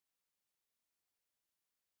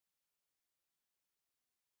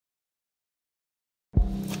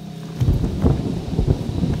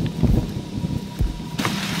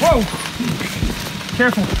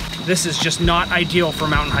careful. This is just not ideal for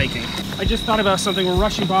mountain hiking. I just thought about something. We're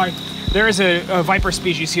rushing by. There is a viper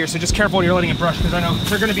species here, so just careful when you're letting it brush, because I know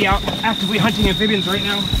they're going to be out actively hunting amphibians right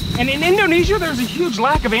now. And in Indonesia, there's a huge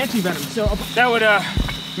lack of anti-venom, so that would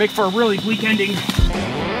make for a really bleak ending.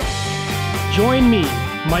 Join me,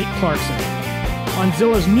 Myke Clarkson, on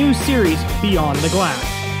Zilla's new series, Beyond the Glass,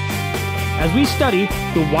 as we study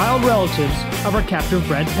the wild relatives of our captive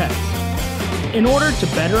bred pets, in order to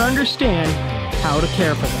better understand how to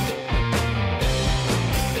care for them.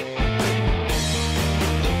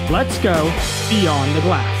 Let's go beyond the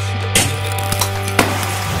glass.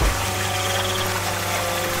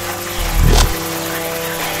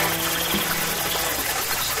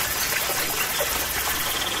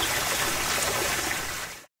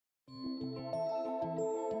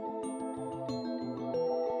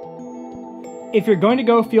 If you're going to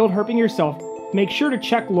go field herping yourself, make sure to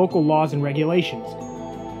check local laws and regulations.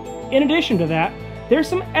 In addition to that, there's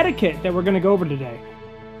some etiquette that we're going to go over today.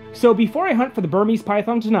 So before I hunt for the Burmese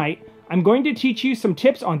python tonight, I'm going to teach you some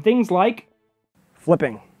tips on things like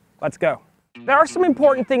flipping. Let's go. There are some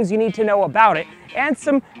important things you need to know about it and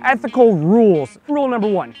some ethical rules. Rule number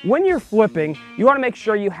one, when you're flipping, you want to make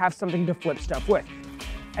sure you have something to flip stuff with.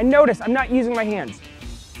 And notice, I'm not using my hands.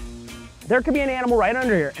 There could be an animal right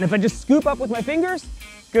under here, and if I just scoop up with my fingers,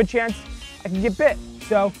 good chance I can get bit.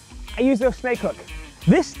 So I use a snake hook.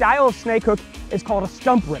 This style of snake hook is called a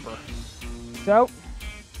stump ripper. So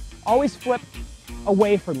always flip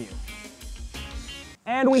away from you.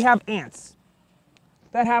 And we have ants.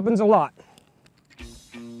 That happens a lot.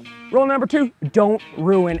 Rule number two, don't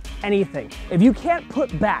ruin anything. If you can't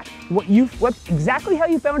put back what you flipped exactly how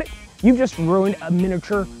you found it, you've just ruined a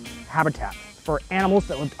miniature habitat for animals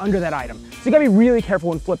that lived under that item. So you gotta be really careful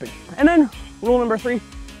when flipping. And then rule number three,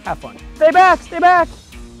 have fun. Stay back, stay back.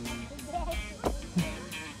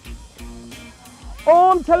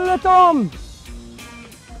 Om Talatom.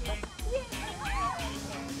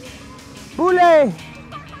 Boule.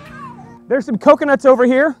 There's some coconuts over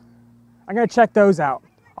here. I'm gonna check those out.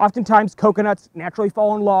 Oftentimes coconuts naturally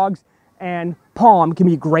fall on logs, and palm can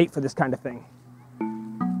be great for this kind of thing.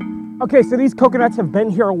 Okay, so these coconuts have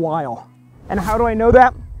been here a while. And how do I know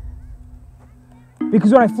that?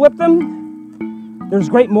 Because when I flip them, there's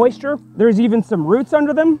great moisture. There's even some roots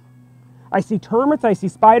under them. I see termites, I see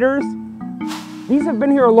spiders. These have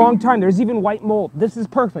been here a long time. There's even white mold. This is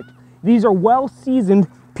perfect. These are well-seasoned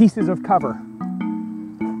pieces of cover.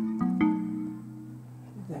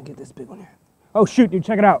 Get this big one here. Oh shoot, dude,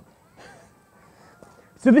 check it out.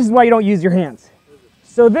 So this is why you don't use your hands.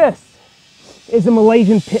 So this is a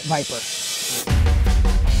Malaysian Pit Viper.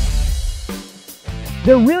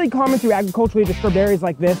 They're really common through agriculturally disturbed areas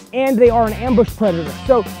like this, and they are an ambush predator.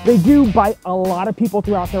 So they do bite a lot of people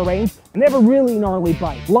throughout their range, and they have a really gnarly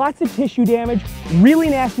bite. Lots of tissue damage, really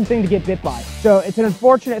nasty thing to get bit by. So it's an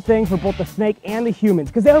unfortunate thing for both the snake and the humans,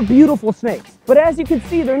 because they are beautiful snakes. But as you can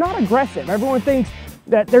see, they're not aggressive. Everyone thinks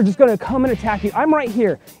that they're just gonna come and attack you. I'm right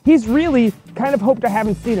here. He's really kind of hoped I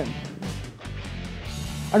haven't seen him.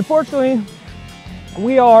 Unfortunately,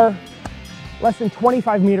 we are less than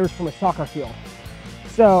 25 meters from a soccer field.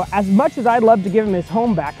 So as much as I'd love to give him his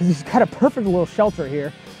home back, because he's got a perfect little shelter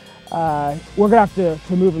here, we're gonna have to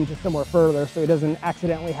move him to somewhere further so he doesn't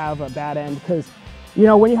accidentally have a bad end. Because, you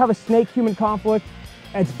know, when you have a snake-human conflict,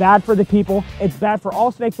 it's bad for the people, it's bad for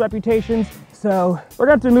all snakes' reputations. So we're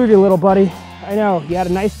gonna have to move you a little, buddy. I know, you had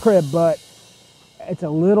a nice crib, but it's a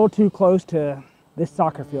little too close to this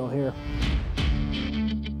soccer field here.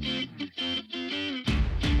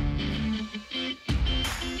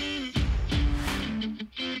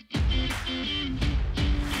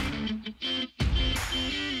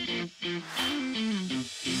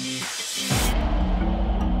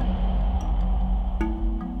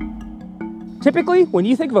 Typically, when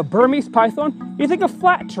you think of a Burmese python, you think of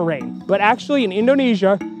flat terrain, but actually in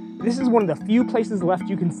Indonesia, this is one of the few places left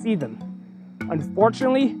you can see them.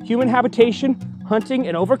 Unfortunately, human habitation, hunting,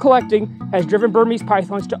 and over-collecting has driven Burmese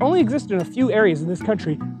pythons to only exist in a few areas in this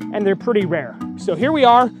country, and they're pretty rare. So here we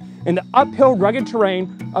are in the uphill, rugged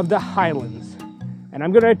terrain of the highlands, and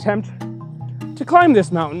I'm gonna attempt to climb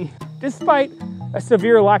this mountain, despite a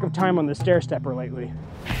severe lack of time on the stair stepper lately.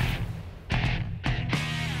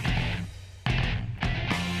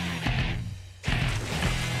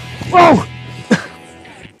 Whoa!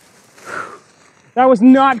 That was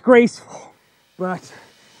not graceful, but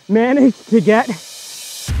managed to get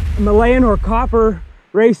a Malayan or copper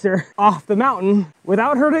racer off the mountain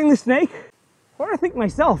without hurting the snake. What do I think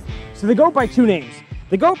myself? So they go by two names.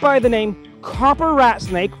 They go by the name copper rat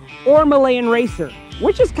snake or Malayan racer.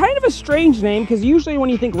 which is kind of a strange name because usually when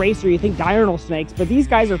you think racer, you think diurnal snakes, but these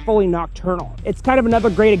guys are fully nocturnal. It's kind of another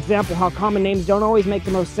great example how common names don't always make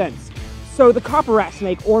the most sense. So the copper rat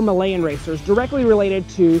snake, or Malayan racer, is directly related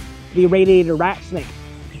to the radiated rat snake,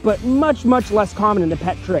 but much, much less common in the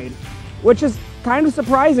pet trade, which is kind of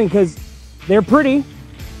surprising because they're pretty,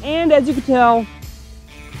 and as you can tell,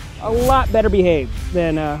 a lot better behaved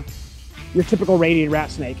than your typical radiated rat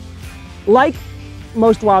snake. Like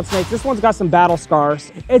most wild snakes, this one's got some battle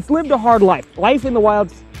scars. It's lived a hard life. Life in the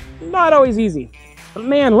wild's not always easy. But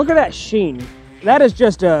man, look at that sheen. That is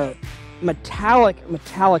just a metallic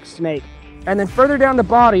snake. And then further down the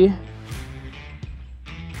body,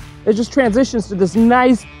 it just transitions to this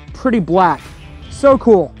nice, pretty black. So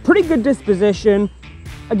cool. Pretty good disposition.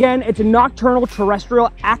 Again, it's a nocturnal, terrestrial,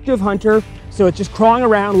 active hunter, so it's just crawling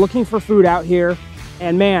around looking for food out here.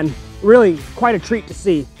 And man, really quite a treat to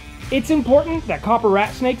see. It's important that copper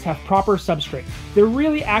rat snakes have proper substrate. They're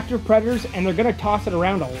really active predators and they're gonna toss it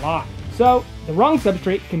around a lot. So the wrong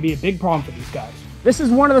substrate can be a big problem for these guys. This is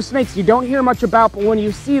one of those snakes you don't hear much about, but when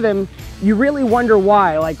you see them, you really wonder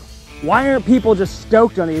why. Like, why aren't people just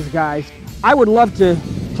stoked on these guys? I would love to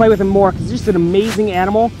play with them more because it's just an amazing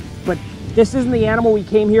animal, but this isn't the animal we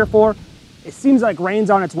came here for. It seems like rain's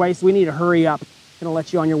on its way, so we need to hurry up. Gonna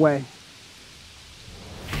let you on your way.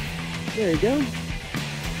 There you go.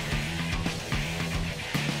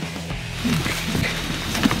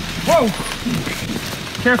 Whoa!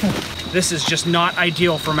 Careful. This is just not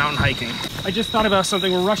ideal for mountain hiking. I just thought about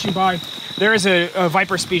something. We're rushing by. There is a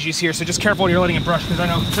viper species here, so just careful when you're letting it brush, because I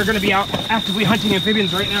know they're going to be out actively hunting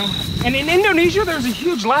amphibians right now. And in Indonesia, there's a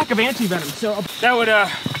huge lack of anti-venom, so that would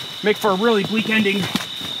make for a really bleak ending.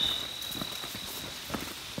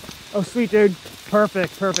 Oh, sweet, dude.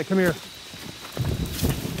 Perfect, perfect. Come here.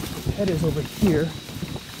 Head is over here.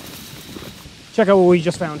 Check out what we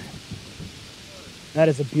just found. That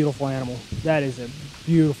is a beautiful animal. That is a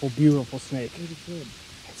beautiful, beautiful snake.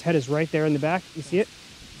 Its head is right there in the back. You see it?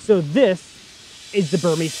 So this is the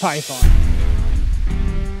Burmese Python.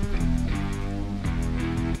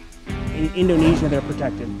 In Indonesia, they're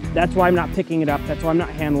protected. That's why I'm not picking it up. That's why I'm not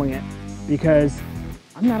handling it, because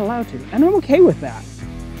I'm not allowed to. And I'm okay with that.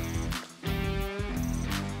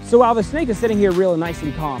 So while the snake is sitting here real nice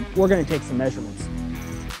and calm, we're gonna take some measurements.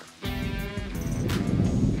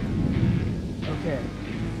 Okay.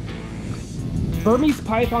 Burmese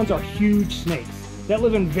pythons are huge snakes that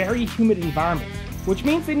live in very humid environments, which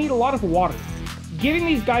means they need a lot of water. Giving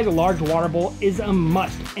these guys a large water bowl is a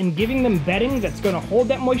must, and giving them bedding that's going to hold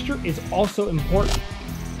that moisture is also important.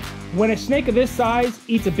 When a snake of this size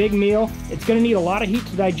eats a big meal, it's going to need a lot of heat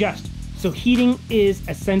to digest, so heating is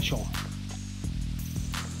essential.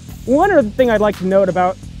 One other thing I'd like to note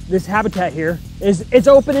about this habitat here is it's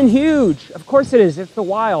open and huge. Of course it is, it's the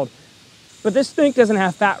wild. But this snake doesn't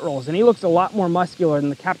have fat rolls, and he looks a lot more muscular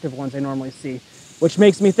than the captive ones I normally see, which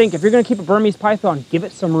makes me think if you're going to keep a Burmese python, give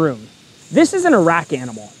it some room. This isn't a rack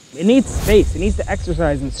animal. It needs space. It needs to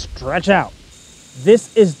exercise and stretch out.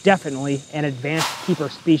 This is definitely an advanced keeper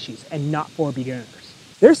species and not for beginners.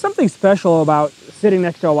 There's something special about sitting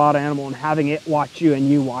next to a wild animal and having it watch you and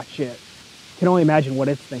you watch it. I can only imagine what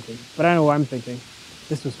it's thinking, but I know what I'm thinking.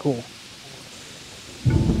 This was cool.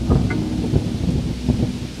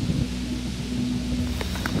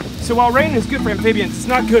 So while rain is good for amphibians, it's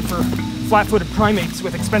not good for flat-footed primates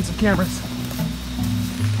with expensive cameras.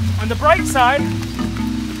 On the bright side,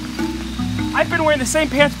 I've been wearing the same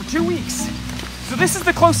pants for 2 weeks. So this is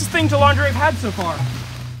the closest thing to laundry I've had so far.